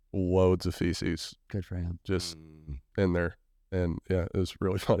 and loads of feces Good for him. just in there. And yeah, it was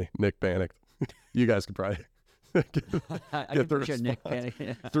really funny. Nick panicked. You guys could probably I get can the picture Nick response.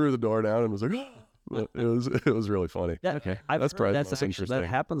 panic. threw the door down and was like, oh. It was really funny. Okay. That's probably the most that interesting.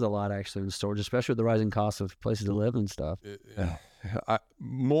 happens a lot actually in storage, especially with the rising cost of places to live and stuff.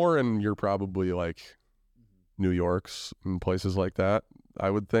 More in your probably like New York's and places like that, I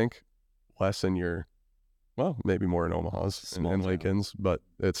would think. Less in your, well, maybe more in Omaha's Small and towns. Lincoln's, but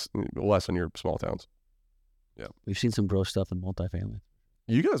it's less in your small towns. We've seen some gross stuff in multifamily.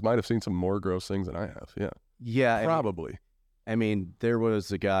 You guys might have seen some more gross things than I have. Yeah, Yeah, probably. I mean, there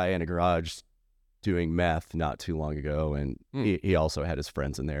was a guy in a garage doing meth not too long ago, and he also had his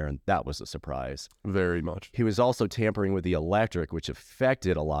friends in there, and that was a surprise. Very much. He was also tampering with the electric, which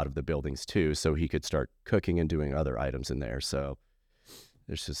affected a lot of the buildings too, so he could start cooking and doing other items in there. So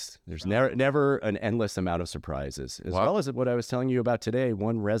there's never an endless amount of surprises. As Wow. well as what I was telling you about today,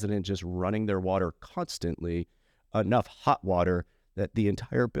 one resident just running their water constantly, enough hot water that the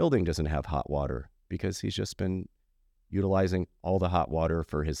entire building doesn't have hot water because he's just been utilizing all the hot water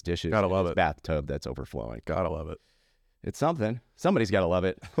for his dishes Gotta in love his it. bathtub that's overflowing. Gotta love it. It's something. Somebody's got to love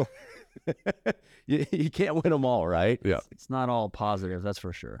it. you can't win them all, right? Yeah. It's not all positive, that's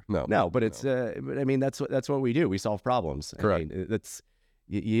for sure. No, but it's. But I mean, that's what we do. We solve problems. Correct. I mean, that's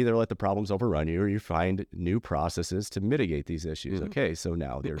you either let the problems overrun you, or you find new processes to mitigate these issues. Mhm. Okay, so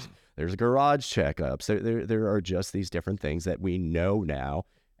now there's garage checkups. There are just these different things that we know now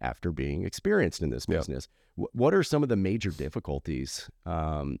after being experienced in this Yeah. business. What are some of the major difficulties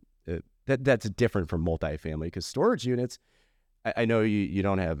that's different from multifamily? Because storage units, I know you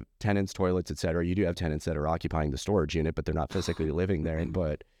don't have tenants, toilets, et cetera. You do have tenants that are occupying the storage unit, but they're not physically living there.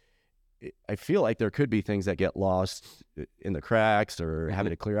 But I feel like there could be things that get lost in the cracks, or having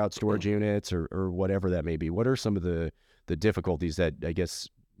to clear out storage units, or whatever that may be. What are some of the difficulties that I guess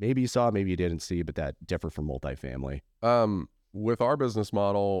maybe you saw, maybe you didn't see, but that differ from multifamily? With our business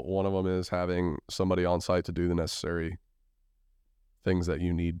model, one of them is having somebody on site to do the necessary things that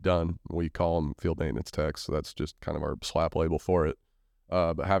you need done. We call them field maintenance techs. So that's just kind of our slap label for it.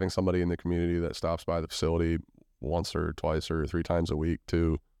 But having somebody in the community that stops by the facility once or twice or 3 times a week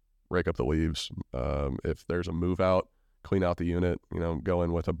to rake up the leaves. If there's a move out, clean out the unit, go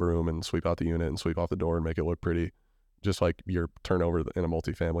in with a broom and sweep out the unit and sweep off the door and make it look pretty. Just like your turnover in a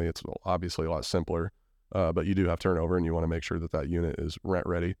multifamily, it's obviously a lot simpler. But you do have turnover, and you want to make sure that unit is rent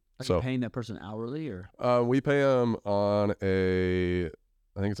ready. Are So you paying that person hourly or? we pay them on I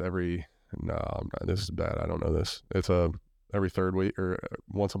think it's every, no, I'm not, this is bad. I don't know this. It's every 3rd week or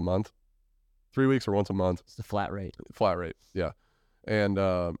once a month, 3 weeks or once a month. It's the flat rate. Flat rate. Yeah. And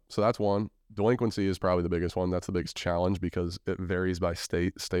so that's one. Delinquency is probably the biggest one. That's the biggest challenge because it varies by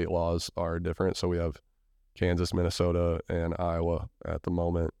state. State laws are different. So we have Kansas, Minnesota, and Iowa at the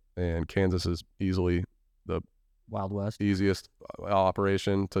moment. And Kansas is easily the Wild West. easiest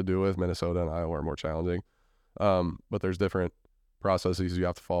operation to do with. Minnesota and Iowa are more challenging. But there's different processes you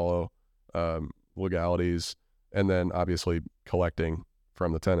have to follow, legalities, and then obviously collecting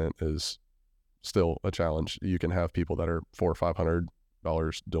from the tenant is still a challenge. You can have people that are $400 or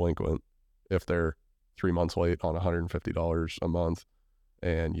 $500 delinquent if they're 3 months late on $150 a month,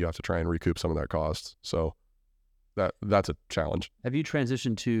 and you have to try and recoup some of that cost. So that's a challenge. Have you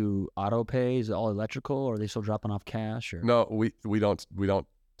transitioned to auto pay? Is it all electrical, or are they still dropping off cash? Or? No, we don't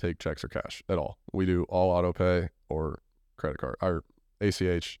take checks or cash at all. We do all auto pay or credit card. Our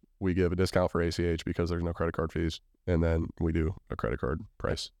ACH, we give a discount for ACH because there's no credit card fees, and then we do a credit card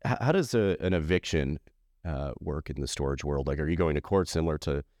price. How does an eviction work in the storage world? Like, are you going to court similar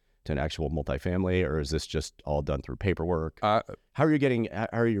to an actual multifamily, or is this just all done through paperwork? How are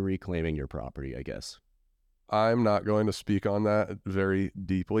you reclaiming your property, I guess? I'm not going to speak on that very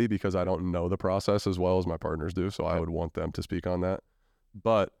deeply because I don't know the process as well as my partners do. So I would want them to speak on that.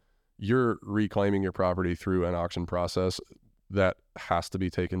 But you're reclaiming your property through an auction process that has to be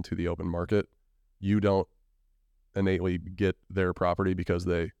taken to the open market. You don't innately get their property because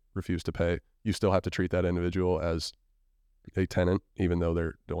they refuse to pay. You still have to treat that individual as a tenant, even though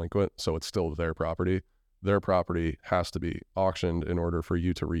they're delinquent. So it's still their property. Their property has to be auctioned in order for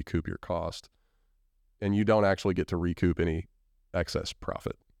you to recoup your cost. and you don't actually get to recoup any excess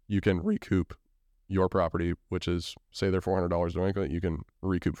profit. You can recoup your property, which is, say they're $400 delinquent, you can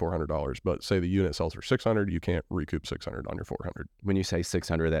recoup $400. But say the unit sells for $600, you can't recoup $600 on your $400. When you say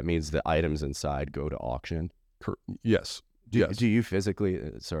 600, that means the items inside go to auction. Yes. Do you physically?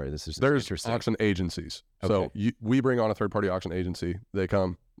 Sorry, this is There's interesting. auction agencies. Okay. So we bring on a third-party auction agency. They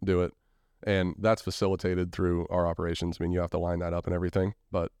come do it, and that's facilitated through our operations. I mean, you have to line that up and everything,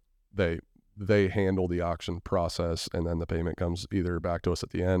 but they handle the auction process, and then the payment comes either back to us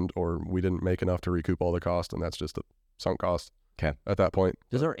at the end, or we didn't make enough to recoup all the cost, and that's just a sunk cost. Okay. At that point.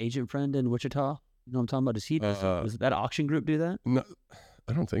 Does our agent friend in Wichita, you know what I'm talking about? Does that auction group do that? No,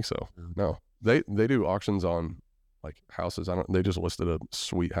 I don't think so. Okay. No, they do auctions on like houses. They just listed a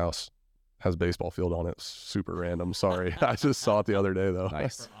sweet house, has baseball field on it. Super random. Sorry, I just saw it the other day though.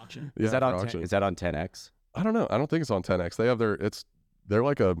 Nice. For auction? Yeah, Is that for on? auction. Is that on 10X? I don't know. I don't think it's on 10X. They have they're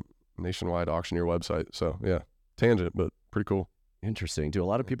like a nationwide auctioneer website. So yeah, tangent, but pretty cool. Interesting. Do a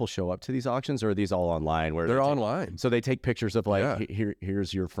lot of people show up to these auctions, or are these all online? Where They're they take- online. So they take pictures of like, Yeah.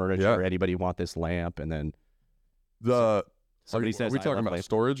 here's your furniture. Yeah. Anybody want this lamp? And then Are somebody we says, "I talking love about lamp."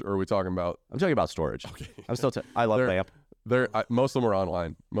 storage, or are we talking about? I'm talking about storage. Okay. I'm still. I love lamp. Most of them are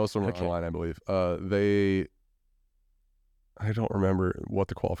online. Most of them are Okay. online, I believe. I don't remember what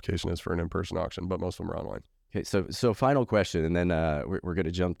the qualification is for an in-person auction, but most of them are online. Okay. So final question, and then we're going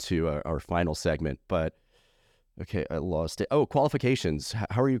to jump to our final segment. But okay, I lost it. Oh, qualifications.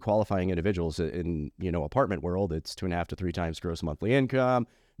 How are you qualifying individuals in apartment world? It's 2.5 to 3 times gross monthly income,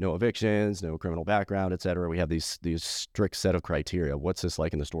 no evictions, no criminal background, et cetera. We have these strict set of criteria. What's this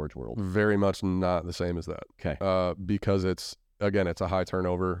like in the storage world? Very much not the same as that. Okay. Because it's a high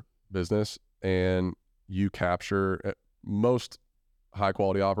turnover business, and you capture most high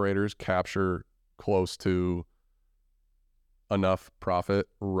quality operators capture close to enough profit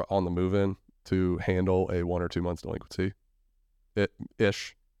on the move in to handle a 1 or 2 months delinquency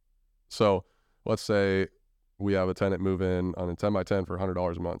ish. So let's say we have a tenant move in on a 10 by 10 for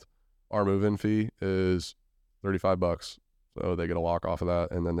 $100 a month. Our move in fee is $35. So they get a lock off of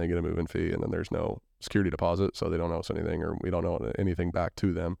that, and then they get a move in fee, and then there's no security deposit. So they don't owe us anything, or we don't owe anything back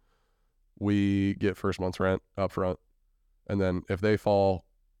to them. We get first month's rent up front. And then if they fall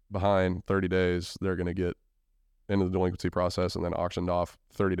behind 30 days, they're going to get into the delinquency process and then auctioned off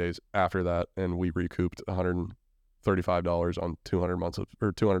 30 days after that. And we recouped $135 on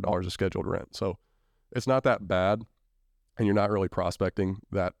 $200 of scheduled rent. So it's not that bad. And you're not really prospecting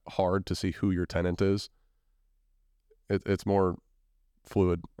that hard to see who your tenant is. It's more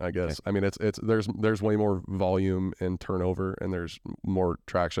fluid, I guess. Okay. I mean, there's way more volume and turnover, and there's more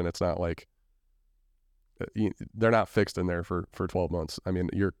traction. It's not like they're not fixed in there for 12 months. I mean,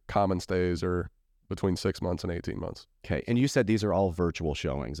 your common stays are between 6 months and 18 months. Okay. And you said these are all virtual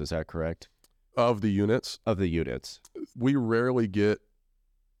showings. Is that correct? Of the units, Of the units. we rarely get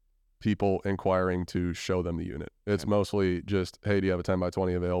people inquiring to show them the unit. It's Okay. mostly just, hey, do you have a 10 by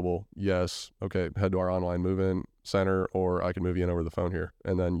 20 available? Yes. Okay, head to our online move-in center, or I can move you in over the phone here.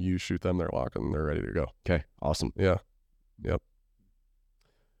 And then you shoot them their lock, and they're ready to go. Okay. Awesome. Yeah. Yep.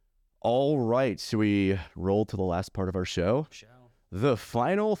 All right. Should we roll to the last part of our show? The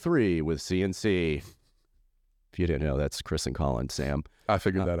final 3 with CNC. If you didn't know, that's Chris and Colin, Sam. I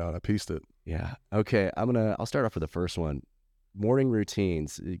figured that out. I pieced it. Yeah. Okay. I'll start off with the first one. Morning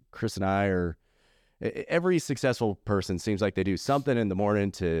routines. Chris and I are, every successful person seems like they do something in the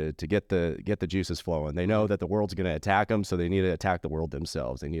morning to get the juices flowing. They know that the world's going to attack them, so they need to attack the world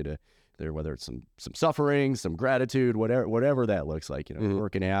themselves. They need to, whether it's some suffering, some gratitude, whatever that looks like,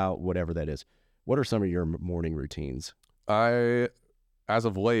 working out, whatever that is. What are some of your morning routines? As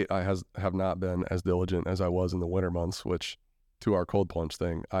of late, I have not been as diligent as I was in the winter months, which, to our cold plunge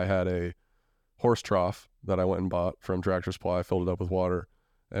thing, I had a horse trough that I went and bought from Tractor Supply, filled it up with water,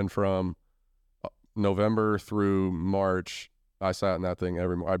 and from November through March, I sat in that thing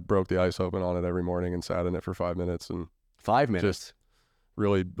I broke the ice open on it every morning and sat in it for 5 minutes, and 5 minutes. Just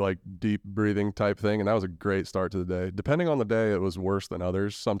really like deep breathing type thing. And that was a great start to the day. Depending on the day, it was worse than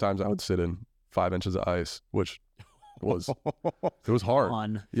others. Sometimes I would sit in 5 inches of ice, which was, it was hard.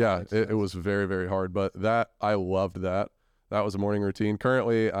 On. Yeah, it was very, very hard. But I loved that. That was a morning routine.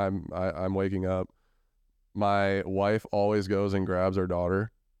 Currently, I'm waking up. My wife always goes and grabs our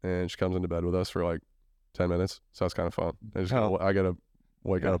daughter, and she comes into bed with us for like 10 minutes. So that's kind of fun. I gotta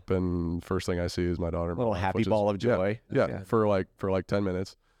wake up, and first thing I see is my daughter. A little happy ball of joy. Yeah, for like 10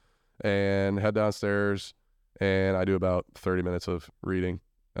 minutes, and head downstairs, and I do about 30 minutes of reading,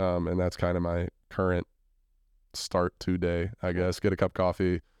 and that's kind of my current start to day, I guess. Get a cup of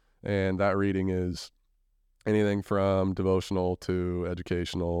coffee, and that reading is anything from devotional to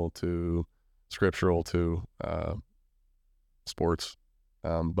educational to scriptural to sports,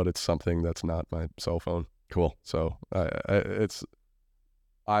 but it's something that's not my cell phone. Cool. So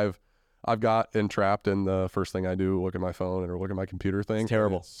I've got entrapped in the first thing I do, look at my phone or look at my computer thing. It's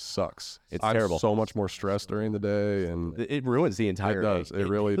terrible. It sucks. It's I'm terrible. so much more stressed during the day, and It ruins the entire it does. day. It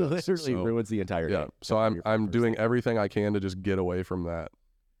really does. Literally So, ruins the entire day. yeah. So I'm doing everything I can to just get away from that.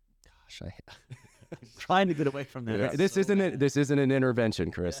 Gosh, I'm trying to get away from that. Yeah. This isn't an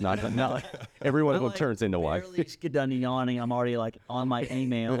intervention, Chris. Not like everyone I'm will like turns into one. barely get done yawning. I'm already like on my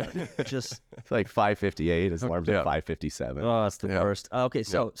email. Just It's like 5:58. His alarm's Yeah. at 5:57. oh, that's the Yeah. worst. Okay,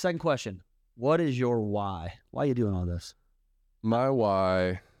 so second question: what is your why? Why are you doing all this? My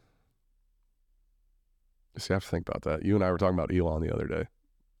why. See, I have to think about that. You and I were talking about Elon the other day,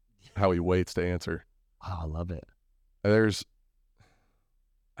 how he waits to answer. Oh, I love it.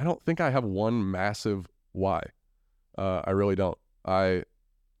 I don't think I have one massive why. I really don't. I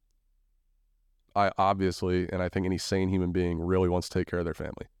obviously, and I think any sane human being really wants to take care of their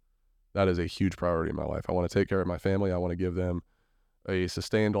family. That is a huge priority in my life. I want to take care of my family. I want to give them a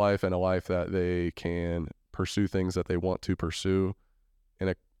sustained life and a life that they can pursue things that they want to pursue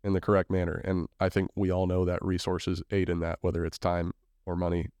in the correct manner. And I think we all know that resources aid in that, whether it's time or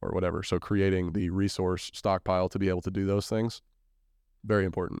money or whatever. So creating the resource stockpile to be able to do those things, very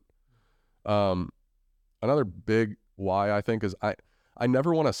important. Another big why I think is I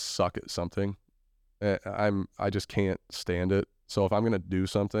never want to suck at something. I just can't stand it. So if I'm going to do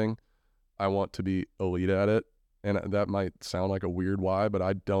something, I want to be elite at it. And that might sound like a weird why, but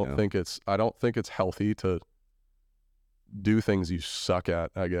I don't think it's healthy to do things you suck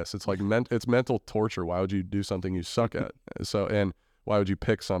at. I guess it's like it's mental torture. Why would you do something you suck at? So, and why would you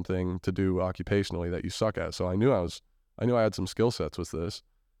pick something to do occupationally that you suck at? So I knew I had some skill sets with this,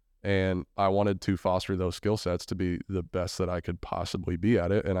 and I wanted to foster those skill sets to be the best that I could possibly be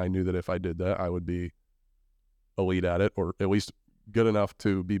at it. And I knew that if I did that, I would be elite at it, or at least good enough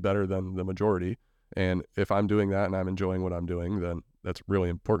to be better than the majority. And if I'm doing that and I'm enjoying what I'm doing, then that's really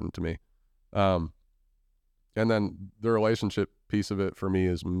important to me. And then the relationship piece of it for me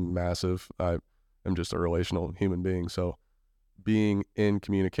is massive. I am just a relational human being. So being in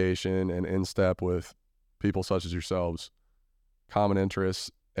communication and in step with people such as yourselves, common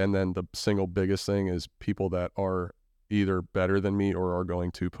interests, and then the single biggest thing is people that are either better than me or are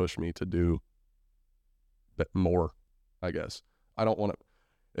going to push me to do more, I guess. I don't want to,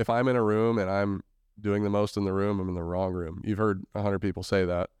 if I'm in a room and I'm doing the most in the room, I'm in the wrong room. You've heard 100 people say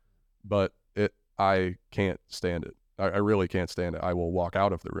that, but I can't stand it. I really can't stand it. I will walk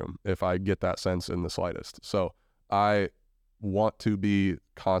out of the room if I get that sense in the slightest. So I want to be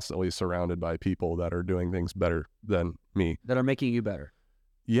constantly surrounded by people that are doing things better than me. That are making you better.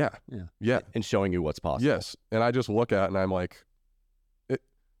 Yeah. And showing you what's possible. Yes. And I just look at it and I'm like,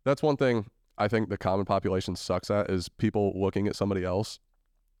 that's one thing I think the common population sucks at, is people looking at somebody else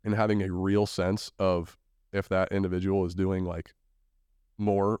and having a real sense of if that individual is doing like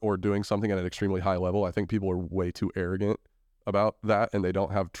more or doing something at an extremely high level. I think people are way too arrogant about that, and they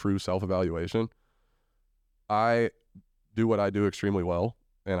don't have true self-evaluation. I do what I do extremely well,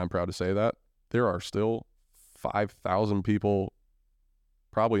 and I'm proud to say that. There are still 5,000 people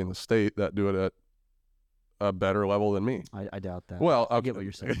probably in the state that do it at a better level than me. I doubt that. Well, I get what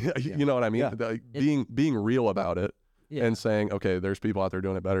you're saying. You know what I mean? Yeah. Being real about it Yeah. and saying, okay, there's people out there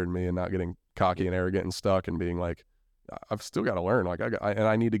doing it better than me, and not getting cocky and arrogant and stuck and being like, I've still got to learn. Like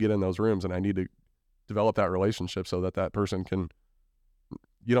I need to get in those rooms, and I need to develop that relationship so that person can,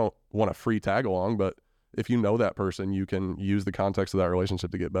 you don't want a free tag along, but if you know that person, you can use the context of that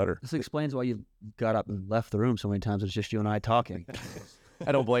relationship to get better. This explains why you got up and left the room so many times. It's just you and I talking.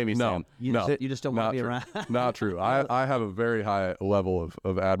 I don't blame you, Sam. You just don't want to be around. Not true. I have a very high level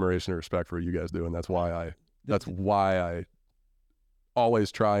of admiration and respect for what you guys do, and that's why I always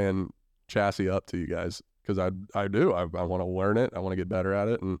try and chassis up to you guys, because I do. I want to learn it. I want to get better at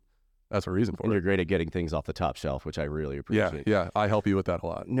it, and that's a reason for And it. you're great at getting things off the top shelf, which I really appreciate. Yeah. I help you with that a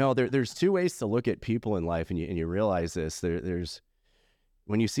lot. No, there's two ways to look at people in life, and you realize this. There's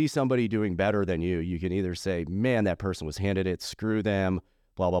when you see somebody doing better than you, you can either say, man, that person was handed it, screw them,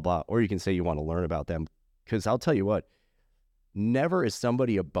 blah, blah, blah. Or you can say you want to learn about them. Because I'll tell you what, never is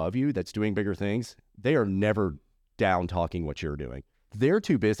somebody above you that's doing bigger things. They are never down talking what you're doing. They're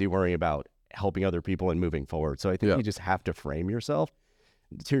too busy worrying about helping other people and moving forward. So I think you just have to frame yourself.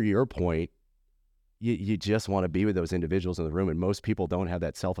 To your point, you just want to be with those individuals in the room. And most people don't have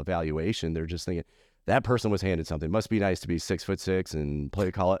that self-evaluation. They're just thinking, that person was handed something. Must be nice to be 6'6" and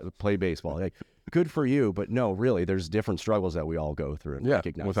play baseball. Like, good for you, but no, really, there's different struggles that we all go through. And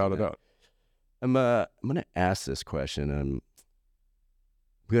recognize without a that. doubt. I'm going to ask this question. I'm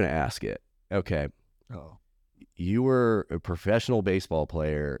going to ask it, Okay. Oh. You were a professional baseball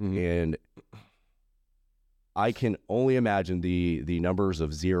player, Mhm. and I can only imagine the numbers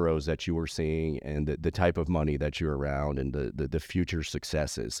of zeros that you were seeing and the type of money that you're around and the future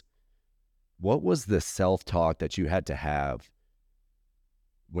successes. What was the self-talk that you had to have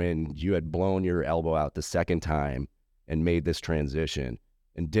when you had blown your elbow out the second time and made this transition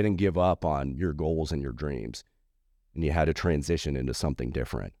and didn't give up on your goals and your dreams, and you had to transition into something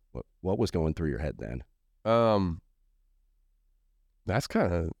different? What was going through your head then? That's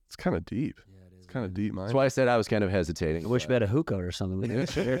it's kind of deep. Yeah, it is. It's kind of deep, That's mind. why I said I was kind of hesitating. I wish we had a hookah or something.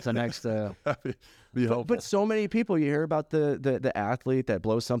 There's the next. Be helpful. But so many people, you hear about the athlete that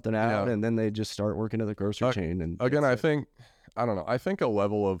blows something out Yeah. and then they just start working at the grocery Uh, chain. And Again, that's it. I don't know. I think a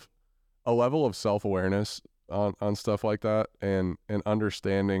level of self-awareness on stuff like that and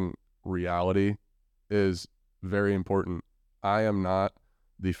understanding reality is very important. I am not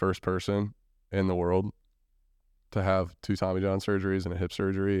the first person in the world to have 2 Tommy John surgeries and a hip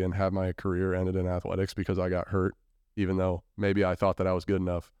surgery and have my career ended in athletics because I got hurt, even though maybe I thought that I was good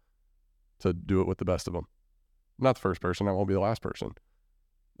enough to do it with the best of them. I'm not the first person. I won't be the last person.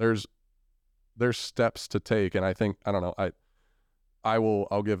 There's steps to take, and I think, I don't know,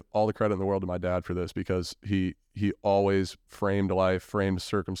 I'll give all the credit in the world to my dad for this, because he always framed life, framed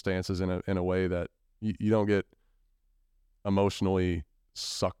circumstances in a way that you don't get emotionally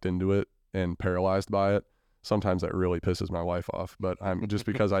sucked into it and paralyzed by it. Sometimes that really pisses my wife off, but I'm just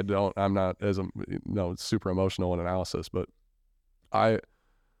because I'm not it's super emotional in analysis, but I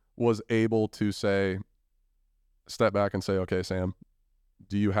was able to step back and say, okay, Sam,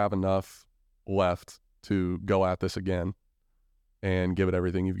 do you have enough left to go at this again and give it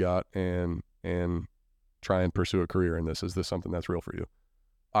everything you've got and try and pursue a career in this? Is this something that's real for you?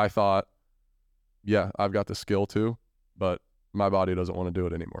 I thought, yeah, I've got the skill to, but my body doesn't want to do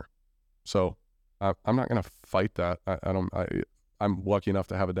it anymore. So I'm not going to fight that. I'm lucky enough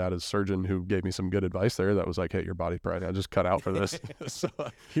to have a dad as a surgeon who gave me some good advice there. That was like, hey, your body's probably I just cut out for this. So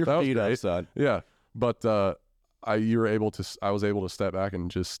Your that was feet up, great. son. Yeah. But I was able to step back and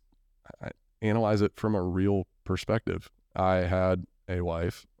just analyze it from a real perspective. I had a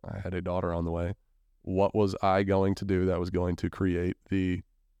wife, I had a daughter on the way. What was I going to do that was going to create the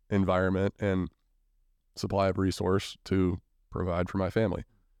environment and supply of resource to provide for my family?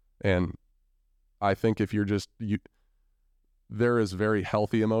 And I think if you're there is very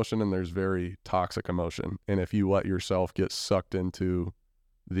healthy emotion and there's very toxic emotion. And if you let yourself get sucked into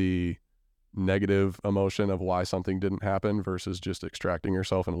the negative emotion of why something didn't happen versus just extracting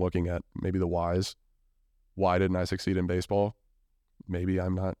yourself and looking at maybe the whys. Why didn't I succeed in baseball? Maybe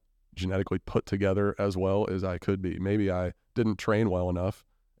I'm not genetically put together as well as I could be. Maybe I didn't train well enough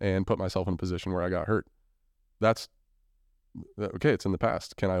and put myself in a position where I got hurt. That's okay. It's in the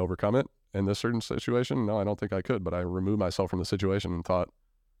past. Can I overcome it in this certain situation? No, I don't think I could, but I removed myself from the situation and thought,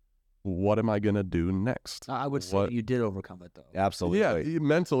 what am I going to do next? I would say you did overcome it, though. Absolutely.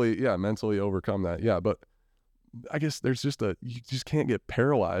 Yeah, mentally overcome that. Yeah, but I guess there's you just can't get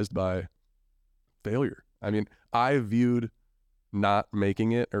paralyzed by failure. I mean, I viewed not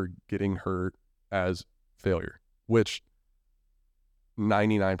making it or getting hurt as failure, which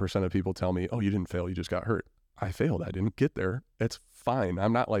 99% of people tell me, oh, you didn't fail, you just got hurt. I failed. I didn't get there. It's fine.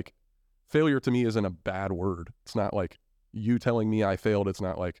 I'm not like, failure to me isn't a bad word. It's not like you telling me I failed. It's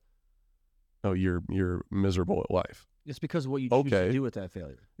not like, oh, you're miserable at life. It's because of what you choose to do with that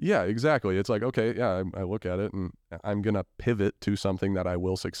failure. Yeah, exactly. It's like, okay, yeah, I look at it and I'm going to pivot to something that I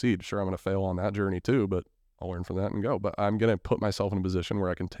will succeed. Sure, I'm going to fail on that journey too, but I'll learn from that and go. But I'm going to put myself in a position where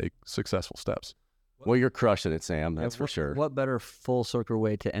I can take successful steps. Well, you're crushing it, Sam. That's for sure. What better full circle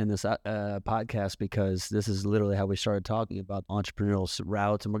way to end this podcast, because this is literally how we started talking about entrepreneurial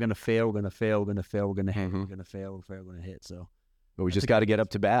routes, and we're going to fail, we're going to fail, we're going to fail, we're going to hit, we're going to fail, we're going to hit. So, But we just got to get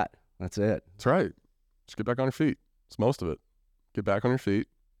up to bat. That's it. That's right. Just get back on your feet. It's most of it. Get back on your feet.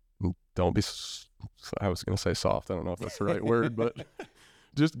 And don't be, I was going to say soft. I don't know if that's the right word, but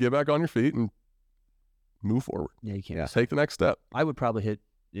just get back on your feet and move forward. Yeah, you can't. Yeah. Take the next step. I would probably hit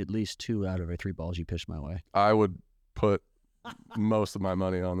at least 2 out of every 3 balls you pitched my way. I would put most of my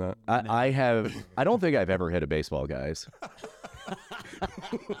money on that. I don't think I've ever hit a baseball, guys.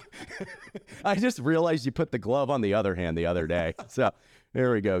 I just realized you put the glove on the other hand the other day. So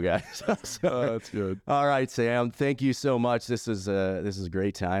there we go, guys. That's good. All right, Sam. Thank you so much. This is a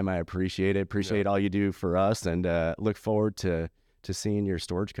great time. I appreciate it. Appreciate all you do for us, and look forward to seeing your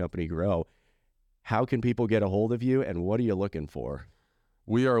storage company grow. How can people get a hold of you, and what are you looking for?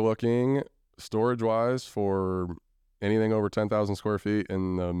 We are looking storage-wise for anything over 10,000 square feet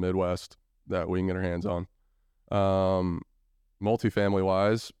in the Midwest that we can get our hands on.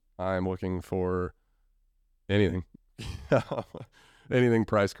 Multifamily-wise, I'm looking for anything, anything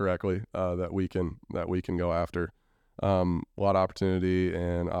priced correctly that we can go after. A lot of opportunity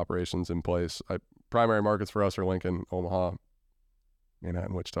and operations in place. Primary markets for us are Lincoln, Omaha,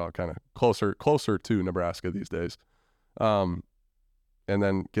 Manhattan, Wichita, kind of closer to Nebraska these days. And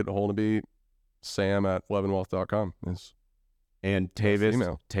then get a hold of me, sam@levinwealth.com. And That's the Tewes,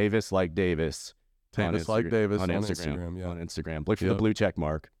 email. Tewes like Davis. Tewes like Davis on Instagram. Yeah. On Instagram. Look for the Yep. blue check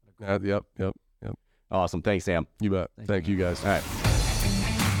mark. Yep. Awesome. Thanks, Sam. You bet. Thank you guys. All right.